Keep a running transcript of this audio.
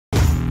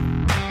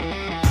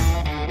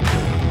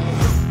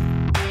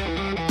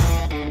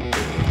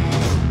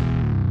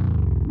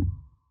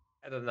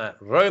than that.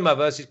 Roma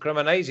versus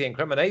Cremonese, and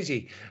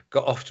Cremonese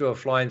got off to a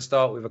flying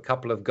start with a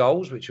couple of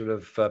goals, which would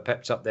have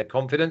pepped up their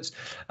confidence.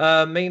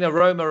 Mina,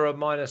 Roma are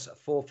minus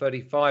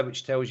 435,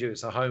 which tells you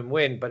it's a home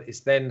win, but it's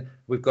then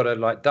we've got to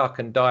like duck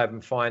and dive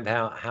and find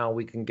how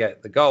we can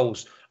get the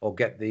goals or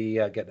get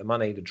the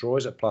money. The draw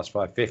is at plus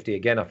 550.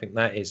 Again, I think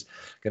that is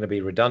going to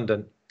be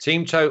redundant.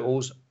 Team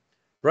totals.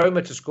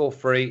 Roma to score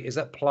 3 is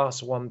at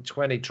plus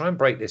 120. Try and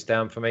break this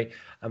down for me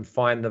and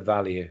find the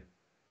value.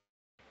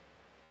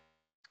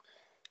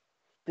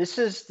 This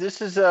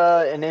is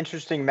an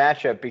interesting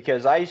matchup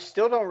because I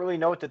still don't really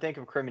know what to think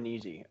of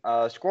Cremonese.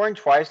 Scoring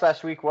twice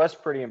last week was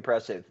pretty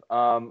impressive.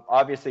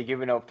 Obviously,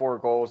 giving up 4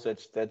 goals,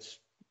 that's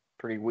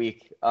pretty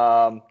weak.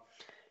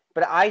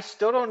 But I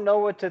still don't know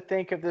what to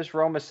think of this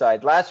Roma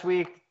side. Last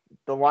week,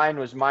 the line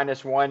was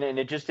 -1, and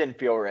it just didn't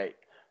feel right.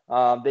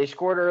 They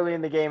scored early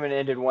in the game and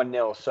ended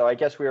 1-0, so I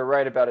guess we were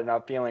right about it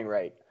not feeling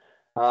right.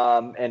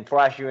 And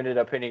Flash, you ended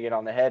up hitting it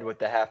on the head with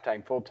the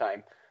halftime,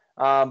 full-time.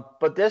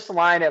 But this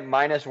line at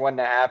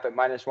 -1.5 at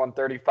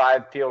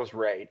 -135 feels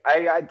right.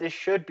 This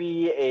should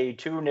be a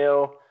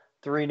 2-0,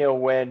 3-0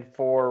 win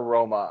for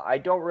Roma. I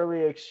don't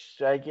really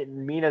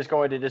Mina's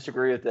going to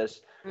disagree with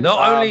this.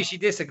 Not only is she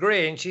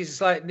disagreeing, she's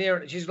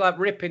like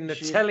ripping the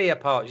telly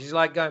apart. She's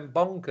like going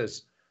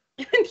bonkers.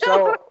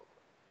 So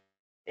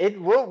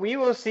we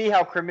will see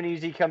how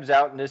Cremonese comes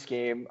out in this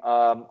game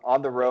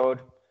on the road.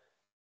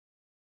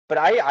 But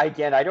I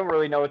don't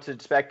really know what to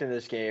expect in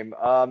this game.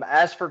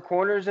 As for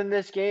corners in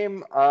this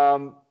game,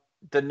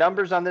 the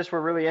numbers on this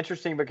were really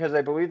interesting because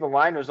I believe the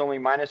line was only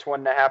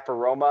 -1.5 for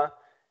Roma.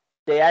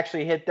 They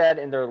actually hit that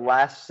in their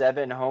last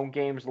 7 home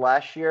games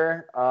last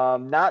year.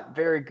 Not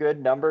very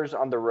good numbers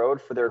on the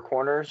road for their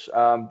corners.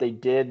 They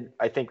did,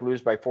 I think,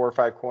 lose by 4 or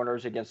 5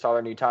 corners against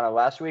Salernitana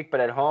last week, but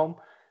at home,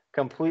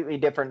 completely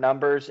different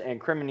numbers. And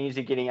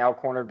Cremonese getting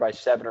out-cornered by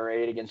 7 or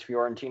 8 against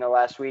Fiorentina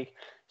last week.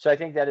 So I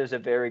think that is a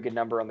very good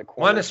number on the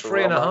corners.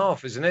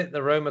 -3.5, isn't it?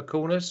 The Roma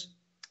corners.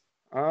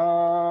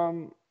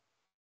 I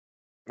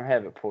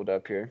have it pulled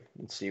up here.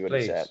 Let's see what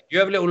it's at. You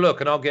have a little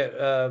look, and I'll get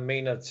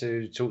Mina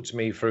to talk to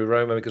me through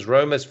Roma because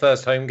Roma's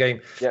first home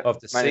game of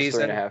the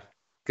season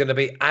going to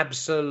be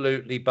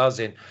absolutely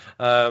buzzing.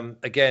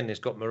 Again, it's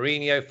got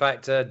Mourinho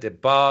factor,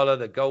 Dybala,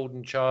 the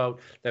golden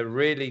child. They're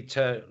really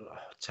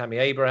Tammy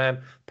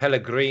Abraham,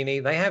 Pellegrini.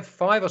 They have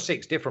 5 or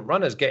 6 different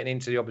runners getting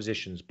into the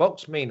opposition's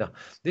box. Mina,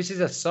 this is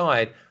a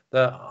side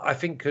that I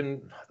think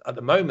at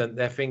the moment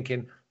they're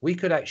thinking we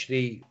could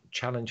actually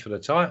challenge for the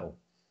title.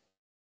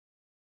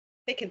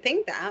 They can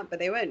think that, but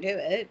they won't do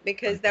it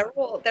because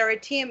they're a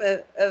team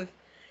of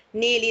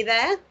nearly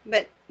there,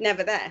 but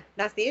never there.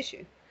 That's the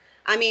issue.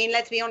 I mean,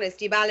 let's be honest,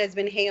 Dybala has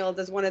been hailed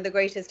as one of the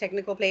greatest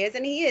technical players,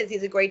 and he is.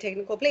 He's a great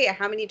technical player.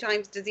 How many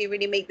times does he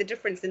really make the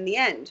difference in the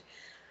end?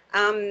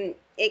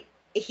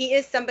 He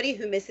is somebody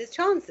who misses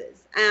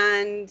chances,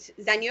 and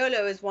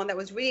Zaniolo is one that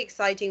was really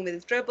exciting with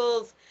his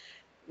dribbles,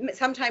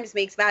 sometimes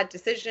makes bad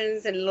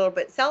decisions and a little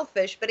bit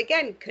selfish, but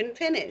again, couldn't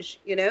finish,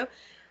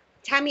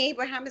 Tammy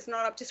Abraham is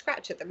not up to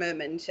scratch at the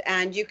moment,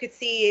 and you could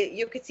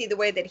see the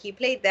way that he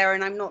played there,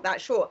 and I'm not that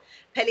sure.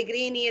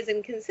 Pellegrini is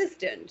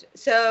inconsistent.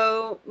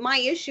 So my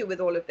issue with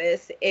all of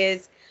this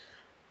is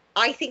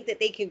I think that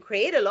they can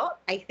create a lot.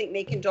 I think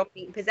they can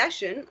dominate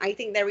possession. I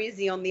think they're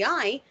easy on the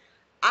eye.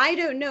 I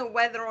don't know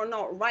whether or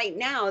not right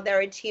now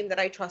they're a team that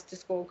I trust to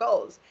score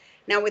goals.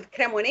 Now with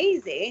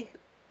Cremonese,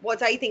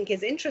 what I think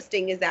is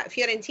interesting is that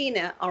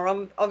Fiorentina are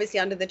obviously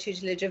under the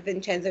tutelage of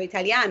Vincenzo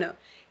Italiano.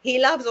 He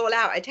loves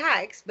all-out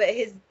attacks, but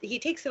he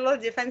takes a lot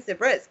of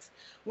defensive risks,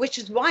 which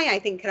is why I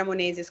think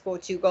Cremonese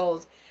scored 2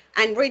 goals.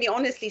 And really,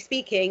 honestly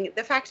speaking,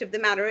 the fact of the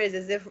matter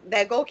is if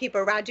their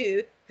goalkeeper,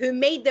 Radu, who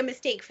made the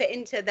mistake for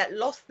Inter that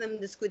lost them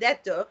the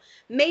Scudetto,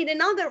 made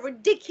another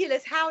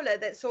ridiculous howler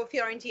that saw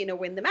Fiorentina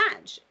win the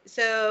match.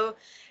 So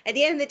at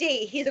the end of the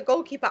day, he's a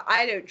goalkeeper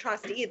I don't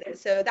trust either.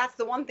 So that's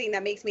the one thing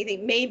that makes me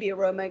think maybe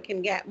Roma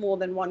can get more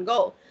than 1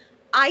 goal.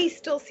 I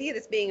still see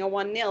this being a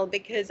 1-0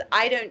 because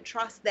I don't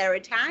trust their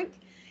attack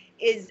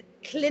is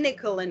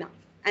clinical enough.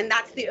 And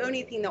that's the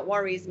only thing that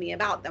worries me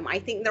about them. I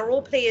think they're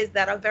all players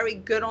that are very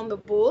good on the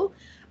ball,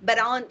 but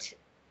aren't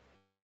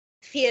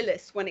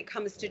fearless when it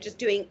comes to just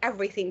doing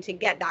everything to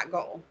get that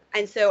goal.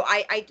 And so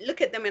I look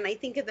at them and I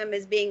think of them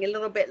as being a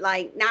little bit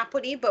like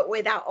Napoli, but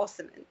without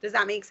Osimhen. Does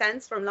that make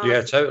sense from last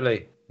Yeah,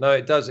 totally. No,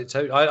 it does.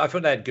 I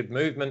thought they had good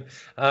movement.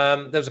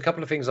 There was a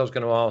couple of things I was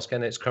going to ask,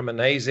 and it's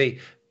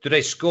Cremonese. Do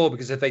they score?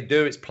 Because if they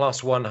do, it's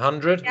plus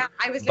 100. Yeah,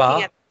 I was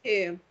looking at it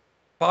too.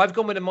 But I've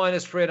gone with a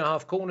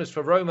 -3.5 corners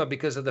for Roma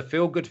because of the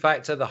feel-good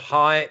factor, the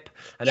hype,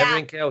 and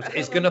everything else.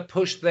 It's going to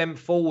push them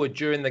forward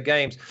during the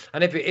games.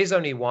 And if it is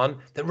only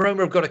 1, then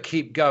Roma have got to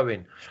keep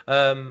going.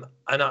 And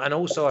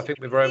also, I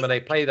think with Roma, they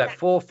play that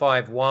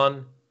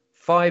 4-5-1,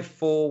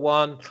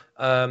 5-4-1.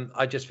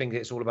 I just think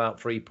it's all about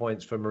 3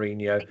 points for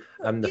Mourinho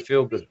and the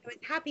feel good. He's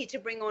happy to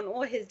bring on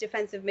all his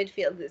defensive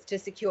midfielders to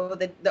secure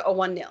the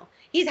 1-0.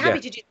 He's happy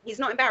to do. He's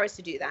not embarrassed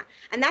to do that,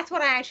 and that's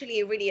what I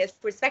actually really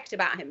respect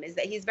about him, is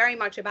that he's very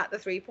much about the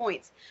 3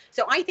 points.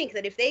 So I think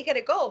that if they get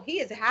a goal, he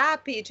is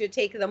happy to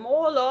take them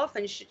all off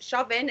and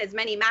shove in as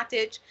many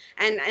Matic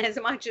and as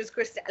much as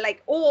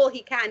like all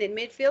he can in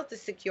midfield to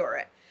secure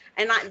it,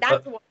 and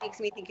that's what makes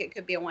me think it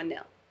could be a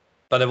 1-0.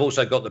 But they've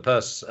also got the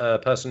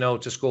personnel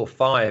to score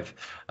 5,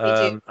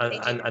 and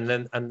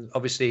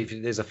obviously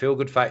if there's a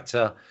feel-good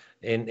factor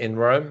in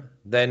Rome,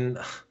 then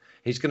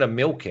he's going to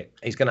milk it.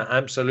 He's going to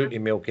absolutely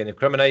milk it. And if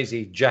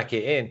Cremonese jack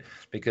it in,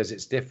 because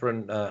it's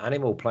different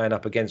animal playing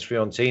up against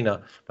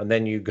Fiorentina, and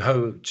then you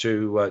go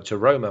to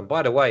Roma. And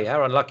by the way,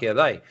 how unlucky are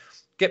they?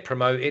 Get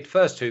promoted,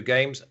 first 2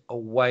 games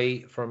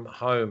away from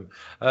home.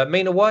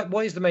 Mina, what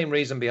is the main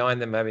reason behind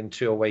them having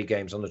 2 away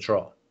games on the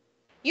trot?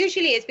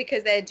 Usually it's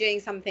because they're doing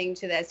something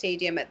to their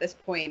stadium at this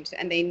point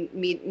and they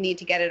need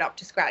to get it up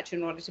to scratch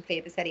in order to play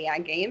the Serie A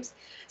games.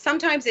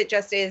 Sometimes it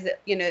just is,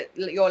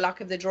 your luck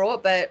of the draw,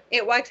 but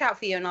it works out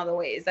for you in other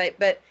ways.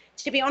 But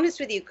to be honest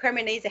with you,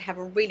 Cremonese have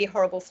a really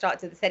horrible start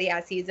to the Serie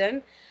A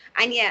season.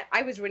 And yet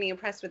I was really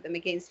impressed with them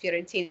against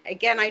Fiorentina.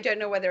 Again, I don't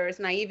know whether it's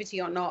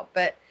naivety or not,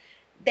 but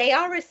they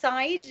are a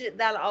side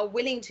that are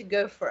willing to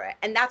go for it.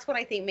 And that's what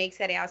I think makes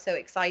Serie A so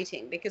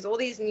exciting, because all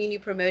these newly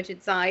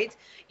promoted sides,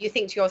 you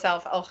think to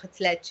yourself, oh, it's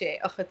Lecce,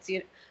 oh, it's...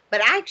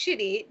 But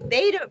actually,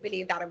 they don't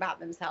believe that about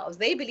themselves.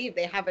 They believe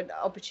they have an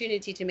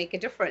opportunity to make a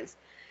difference.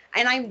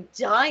 And I'm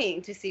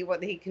dying to see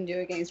what he can do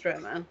against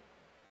Roma.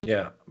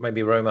 Yeah,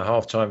 maybe Roma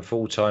half-time,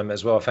 full-time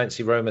as well. I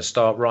fancy Roma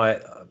start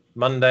right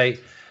Monday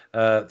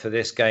for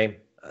this game.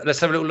 Let's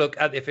have a little look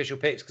at the official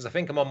picks, because I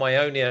think I'm on my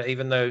own here,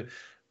 even though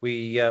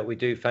we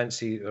do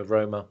fancy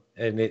Roma,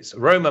 and it's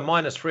Roma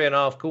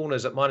 -3.5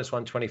 corners at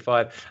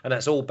 -125, and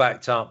that's all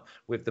backed up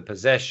with the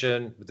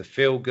possession, with the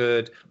feel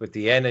good, with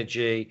the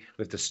energy,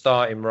 with the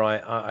starting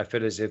right. I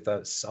feel as if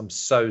I'm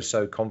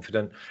so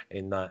confident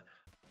in that.